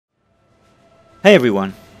Hey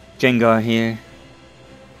everyone, Jengar here.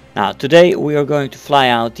 Now today we are going to fly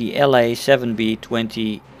out the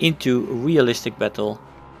La-7B-20 into realistic battle.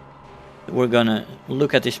 We're gonna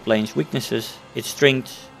look at this plane's weaknesses, its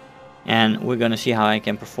strengths, and we're gonna see how I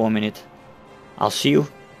can perform in it. I'll see you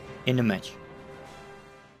in the match.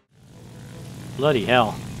 Bloody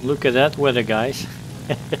hell, look at that weather, guys.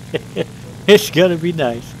 It's gonna be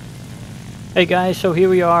nice. Hey guys, so here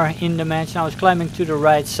we are in the match. I was climbing to the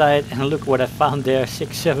right side and look what I found there,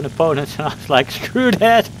 6-7 opponents, and I was like, screw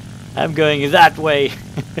that, I'm going that way.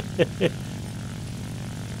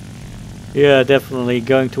 Yeah, definitely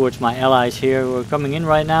going towards my allies here who are coming in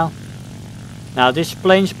right now. Now this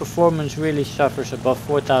plane's performance really suffers above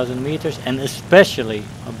 4,000 meters and especially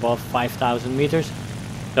above 5,000 meters.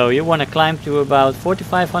 So you want to climb to about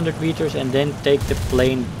 4,500 meters and then take the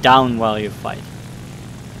plane down while you fight.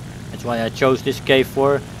 That's why I chose this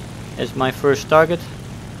K4 as my first target.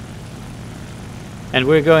 And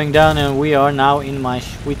we're going down and we are now in my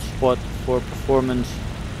sweet spot for performance.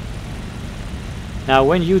 Now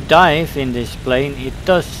when you dive in this plane, it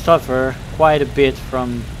does suffer quite a bit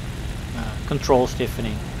from control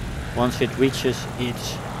stiffening. Once it reaches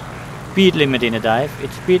its speed limit in a dive.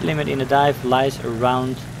 Its speed limit in a dive lies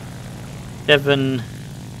around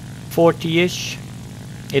 740-ish.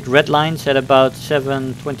 It redlines at about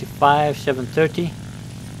 725, 730,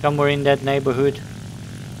 somewhere in that neighborhood.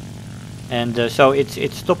 And so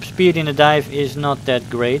its top speed in a dive is not that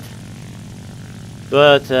great,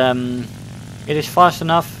 but it is fast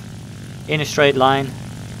enough in a straight line.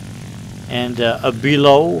 And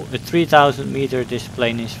below a 3,000 meter, this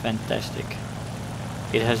plane is fantastic.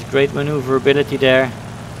 It has great maneuverability there.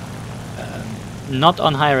 Not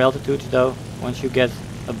on higher altitudes though. Once you get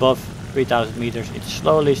above 3,000 meters it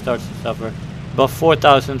slowly starts to suffer. Above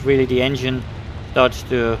 4,000 really the engine starts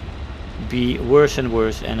to be worse and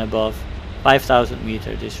worse, and above 5,000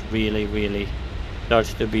 meters this really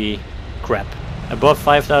starts to be crap. Above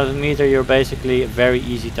 5,000 meters you're basically a very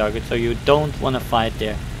easy target, so you don't want to fight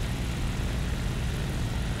there.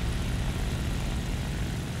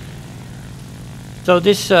 So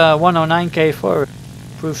this 109 K4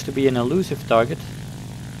 proves to be an elusive target.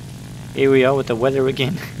 Here we are with the weather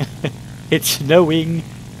again. It's snowing.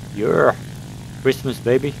 Yeah, Christmas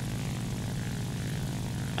baby.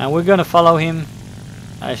 And we're gonna follow him.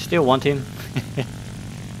 I still want him.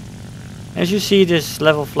 As you see, this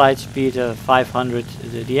level flight speed of 500.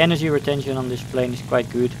 The energy retention on this plane is quite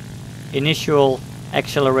good. Initial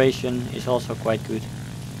acceleration is also quite good.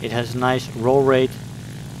 It has a nice roll rate.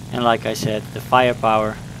 And like I said, the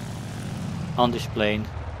firepower on this plane.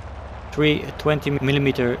 3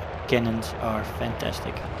 20mm cannons are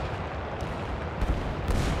fantastic.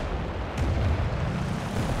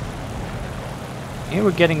 Here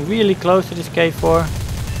we're getting really close to this K4.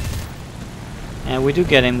 And we do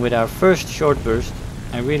get him with our first short burst.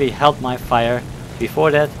 I really held my fire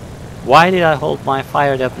before that. Why did I hold my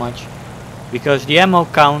fire that much? Because the ammo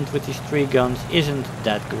count with these 3 guns isn't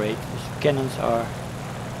that great. These cannons are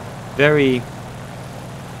very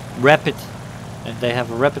rapid, and they have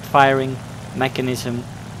a rapid firing mechanism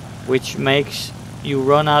which makes you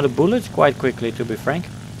run out of bullets quite quickly, to be frank.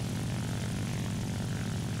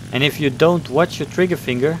 And if you don't watch your trigger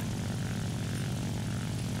finger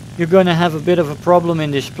you're gonna have a bit of a problem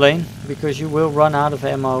in this plane, because you will run out of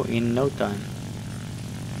ammo in no time.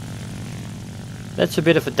 That's a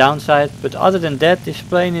bit of a downside, but other than that this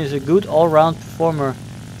plane is a good all-round performer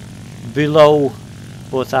below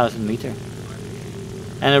 4,000 meters.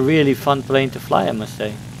 And a really fun plane to fly, I must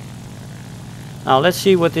say. Now let's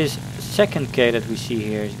see what this second K that we see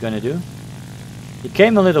here is gonna do. He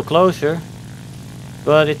came a little closer,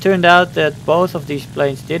 but it turned out that both of these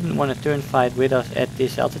planes didn't want to turn fight with us at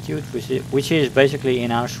this altitude, which is basically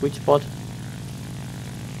in our sweet spot.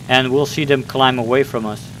 And we'll see them climb away from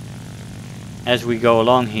us as we go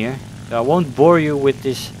along here. So I won't bore you with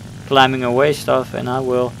this climbing away stuff, and I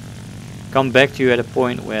will come back to you at a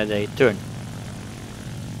point where they turn.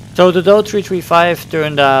 So the DO 335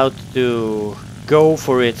 turned out to go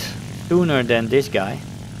for it sooner than this guy,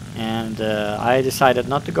 and I decided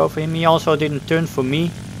not to go for him. He also didn't turn for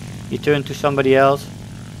me, he turned to somebody else.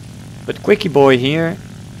 But Quickie Boy here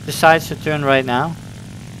decides to turn right now,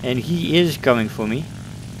 and he is coming for me.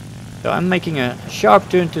 So I'm making a sharp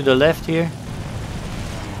turn to the left here.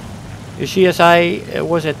 You see, as I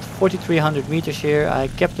was at 4,300 meters here, I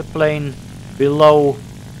kept the plane below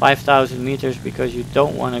 5,000 meters because you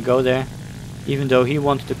don't want to go there. Even though he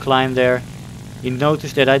wanted to climb there, he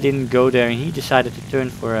noticed that I didn't go there and he decided to turn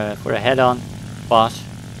for a head-on pass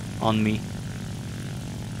on me,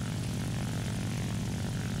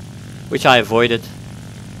 which I avoided.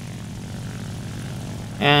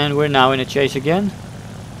 And we're now in a chase again.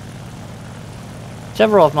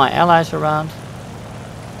 Several of my allies around.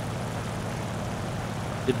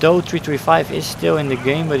 The Doe 335 is still in the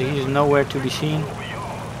game, but he's nowhere to be seen.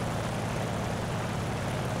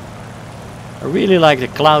 I really like the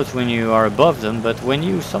clouds when you are above them, but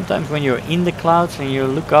sometimes when you're in the clouds and you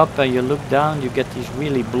look up and you look down, you get these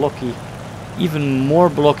really blocky, even more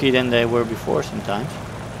blocky than they were before sometimes.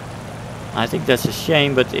 I think that's a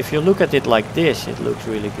shame, but if you look at it like this, it looks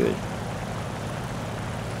really good.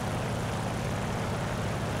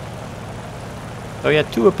 So yeah,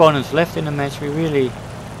 2 opponents left in the match. We really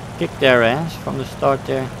kicked their ass from the start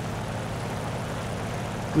there.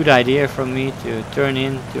 Good idea from me to turn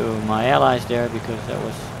into my allies there, because that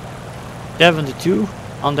was 7-2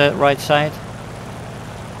 on that right side.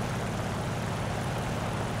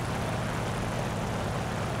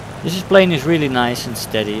 This plane is really nice and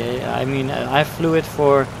steady. I mean, I flew it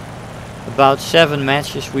for about 7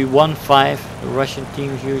 matches. We won 5. The Russian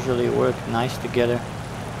teams usually work nice together.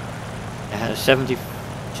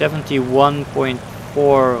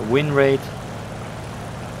 71.4 win rate.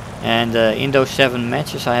 And in those 7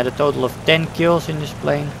 matches I had a total of 10 kills in this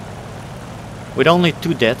plane. With only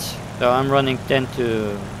 2 deaths. So I'm running 10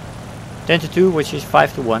 to 2, which is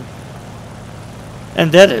 5-1.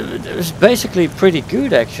 And that is basically pretty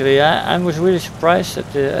good actually. I was really surprised at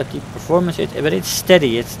the performance. But it's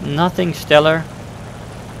steady, it's nothing stellar.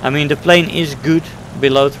 I mean, the plane is good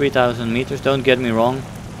below 3000 meters, don't get me wrong.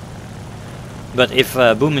 But if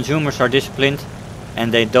boom and zoomers are disciplined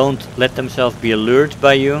and they don't let themselves be allured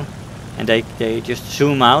by you, and they just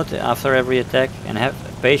zoom out after every attack and have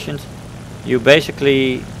patience, you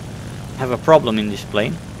basically have a problem in this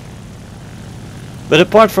plane. But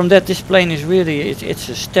apart from that, this plane is really, it's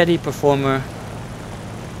a steady performer.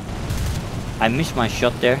 I missed my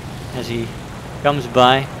shot there as he comes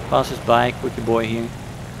by, passes by, quickie boy here.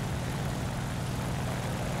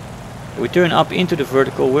 We turn up into the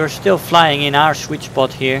vertical. We're still flying in our sweet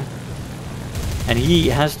spot here. And he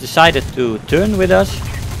has decided to turn with us.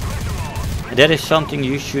 And that is something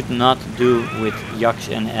you should not do with Yaks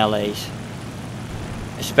and LAs.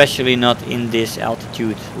 Especially not in this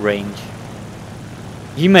altitude range.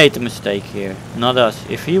 He made the mistake here, not us.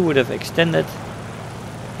 If he would have extended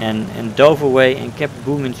and dove away and kept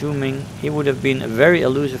boom and zooming, he would have been a very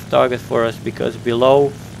elusive target for us, because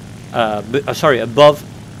below, above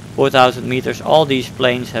 4000 meters, all these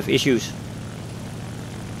planes have issues.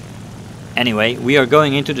 Anyway, we are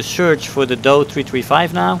going into the search for the Doe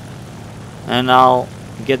 335 now, and I'll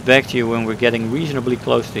get back to you when we're getting reasonably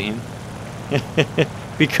close to him.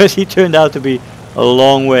 Because he turned out to be a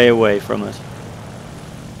long way away from us.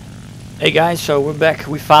 Hey guys, so we're back.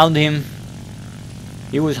 We found him.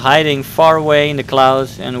 He was hiding far away in the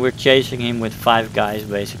clouds, and we're chasing him with 5 guys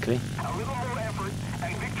basically. A little more effort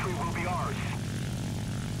and victory will be ours.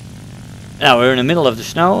 Now we're in the middle of the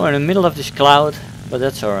snow, we're in the middle of this cloud, but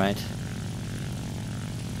that's alright.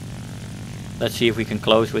 Let's see if we can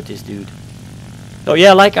close with this dude. So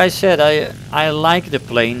yeah, like I said, I like the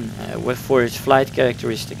plane for its flight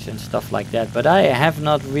characteristics and stuff like that, but I have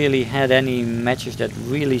not really had any matches that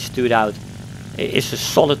really stood out. It's a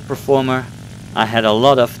solid performer. I had a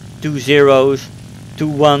lot of 2 zeros, 2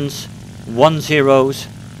 1s, 1 zeros,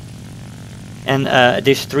 and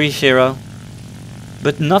this 3-0,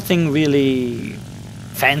 but nothing really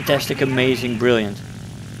fantastic, amazing, brilliant.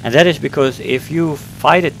 And that is because if you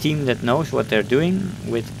fight a team that knows what they're doing,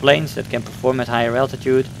 with planes that can perform at higher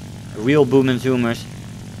altitude, real boom and zoomers,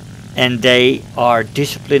 and they are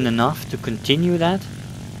disciplined enough to continue that,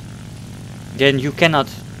 then you cannot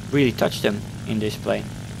really touch them in this plane.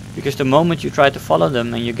 Because the moment you try to follow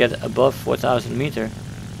them and you get above 4000 meters,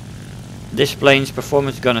 this plane's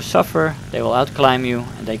performance is gonna suffer, they will outclimb you,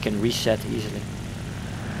 and they can reset easily.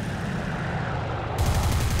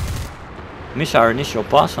 Miss our initial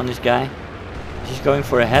pass on this guy. He's going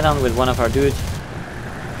for a head-on with one of our dudes,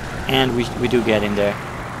 and we do get in there.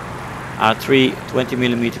 Our 3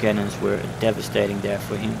 20mm cannons were devastating there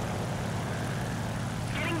for him.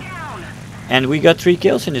 And we got 3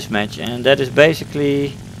 kills in this match, and that is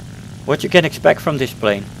basically what you can expect from this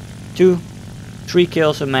plane. 2-3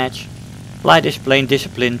 kills a match. Fly this plane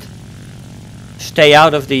disciplined. Stay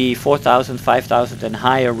out of the 4000, 5000 and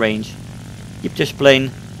higher range. Keep this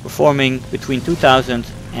plane performing between 2000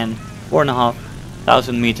 and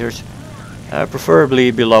 4500 meters, preferably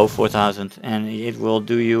below 4000, and it will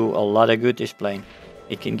do you a lot of good, this plane.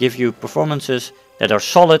 It can give you performances that are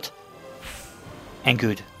solid and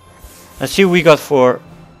good. Let's see what we got for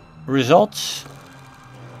results.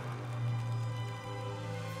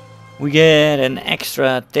 We get an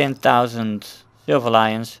extra 10,000 Silver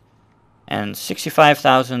Lions, and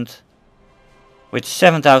 65,000 with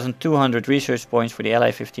 7,200 research points for the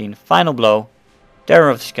La-15 Final Blow, Terror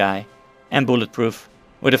of the Sky and Bulletproof.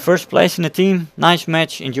 With the first place in the team, nice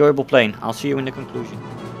match, enjoyable plane. I'll see you in the conclusion.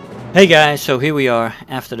 Hey guys, so here we are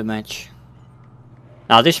after the match.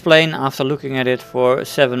 Now this plane, after looking at it for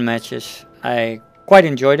 7 matches, I quite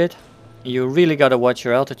enjoyed it. You really gotta watch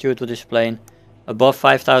your altitude with this plane. Above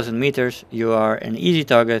 5,000 meters you are an easy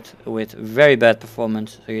target with very bad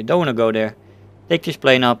performance, so you don't want to go there. Take this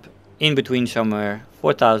plane up in between somewhere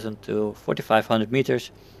 4,000 to 4,500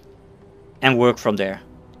 meters and work from there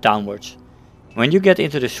downwards. When you get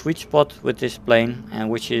into the sweet spot with this plane, and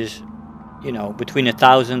which is, you know, between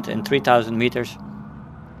 1,000 and 3,000 meters,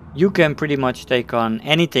 you can pretty much take on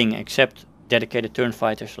anything except dedicated turn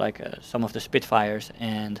fighters like some of the Spitfires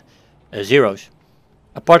and Zeros.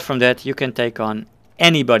 Apart from that, you can take on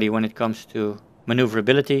anybody when it comes to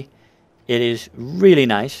maneuverability. It is really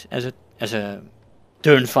nice as a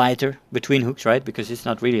turn fighter between hooks, right? Because it's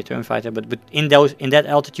not really a turn fighter, but in that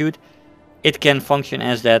altitude, it can function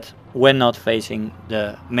as that when not facing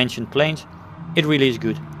the mentioned planes. It really is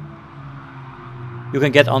good. You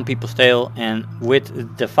can get on people's tail, and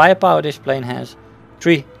with the firepower this plane has,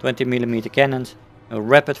 3 20mm cannons, a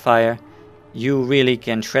rapid fire, you really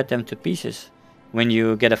can shred them to pieces when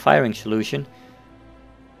you get a firing solution.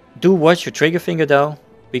 Do watch your trigger finger though,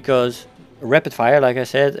 because rapid fire, like I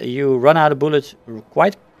said, you run out of bullets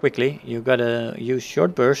quite quickly. You gotta use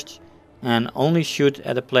short bursts and only shoot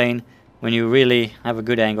at a plane when you really have a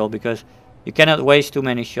good angle, because you cannot waste too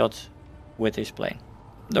many shots with this plane.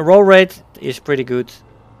 The roll rate is pretty good,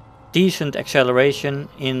 decent acceleration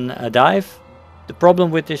in a dive. The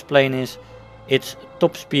problem with this plane is its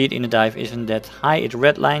top speed in a dive isn't that high. It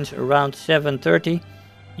redlines around 730.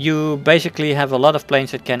 You basically have a lot of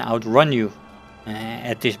planes that can outrun you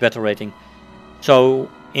at this battle rating. So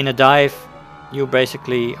in a dive you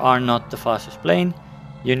basically are not the fastest plane.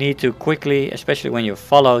 You need to quickly, especially when you're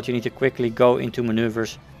followed, you need to quickly go into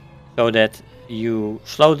maneuvers so that you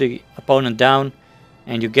slow the opponent down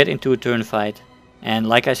and you get into a turn fight. And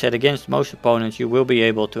like I said, against most opponents you will be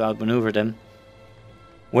able to outmaneuver them.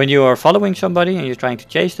 When you are following somebody and you're trying to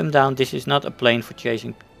chase them down, this is not a plane for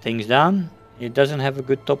chasing things down. It doesn't have a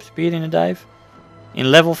good top speed in a dive.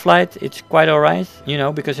 In level flight it's quite alright, you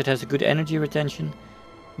know, because it has a good energy retention.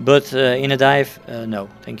 But in a dive, no,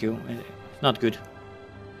 thank you, it's not good.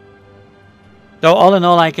 So all in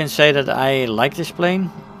all, I can say that I like this plane.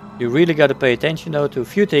 You really got to pay attention though to a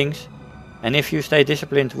few things. And if you stay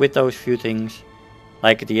disciplined with those few things,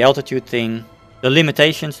 like the altitude thing, the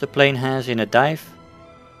limitations the plane has in a dive,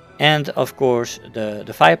 and of course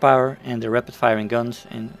the firepower and the rapid firing guns,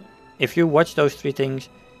 and if you watch those 3 things,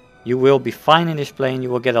 you will be fine in this plane. You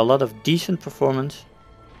will get a lot of decent performance.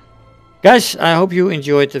 Guys, I hope you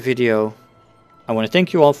enjoyed the video. I want to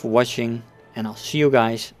thank you all for watching, and I'll see you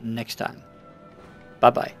guys next time. Bye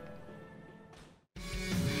bye.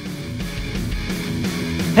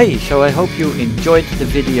 Hey, so I hope you enjoyed the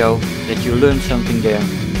video, that you learned something there.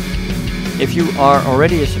 If you are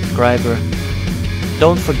already a subscriber,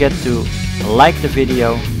 don't forget to like the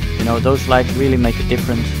video. You know, those likes really make a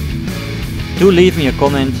difference. Do leave me a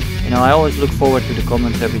comment. You know, I always look forward to the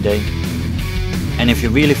comments every day. And if you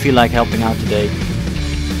really feel like helping out today,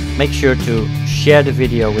 make sure to share the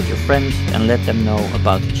video with your friends and let them know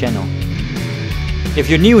about the channel. If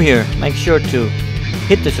you're new here, make sure to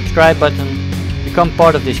hit the subscribe button, become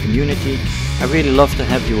part of this community. I really love to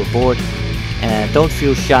have you aboard, and don't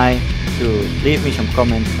feel shy to leave me some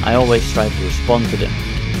comments. I always try to respond to them.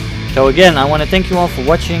 So again, I want to thank you all for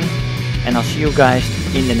watching, and I'll see you guys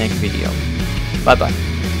in the next video. Bye bye.